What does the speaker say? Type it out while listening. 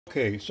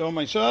Okay, so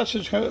my sauce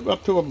is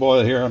up to a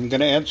boil here. I'm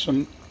going to add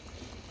some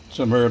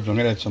herbs. I'm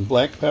going to add some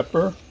black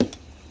pepper,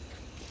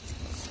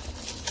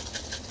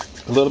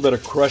 a little bit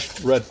of crushed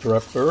red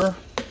pepper,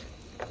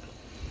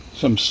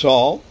 some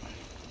salt,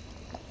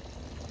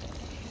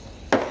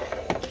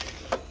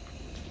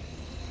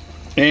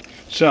 and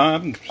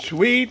some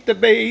sweet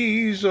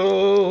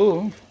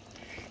basil.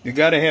 You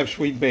got to have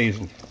sweet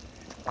basil.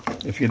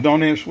 If you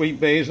don't have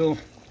sweet basil,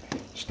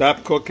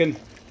 stop cooking,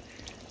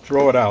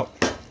 throw it out.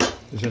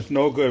 This is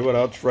no good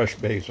without fresh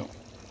basil.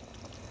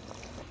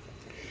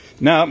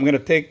 Now I'm going to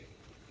take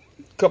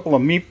a couple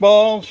of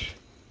meatballs.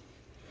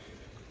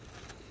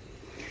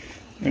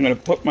 I'm going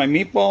to put my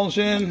meatballs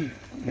in,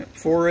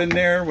 4 in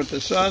there with the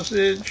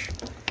sausage,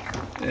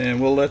 and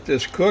we'll let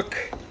this cook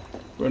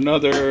for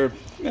another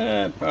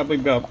probably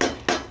about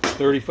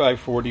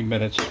 35-40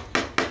 minutes.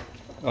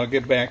 I'll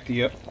get back to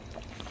you.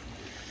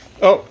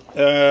 Oh,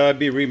 I'd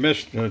be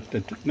remiss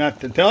not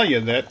to tell you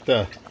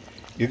that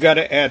you got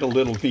to add a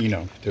little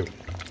vino too.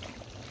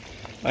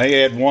 I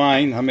add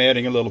wine. I'm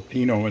adding a little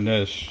Pinot in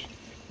this,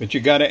 but you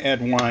got to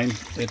add wine.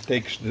 It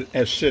takes the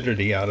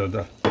acidity out of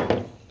the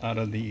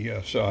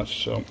sauce.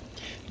 So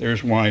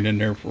there's wine in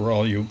there for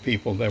all you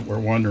people that were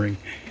wondering.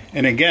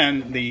 And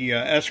again, the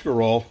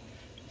escarole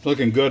is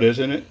looking good,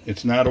 isn't it?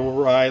 It's not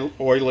over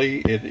oily.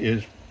 It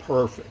is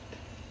perfect,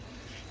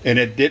 and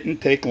it didn't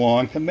take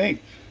long to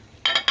make.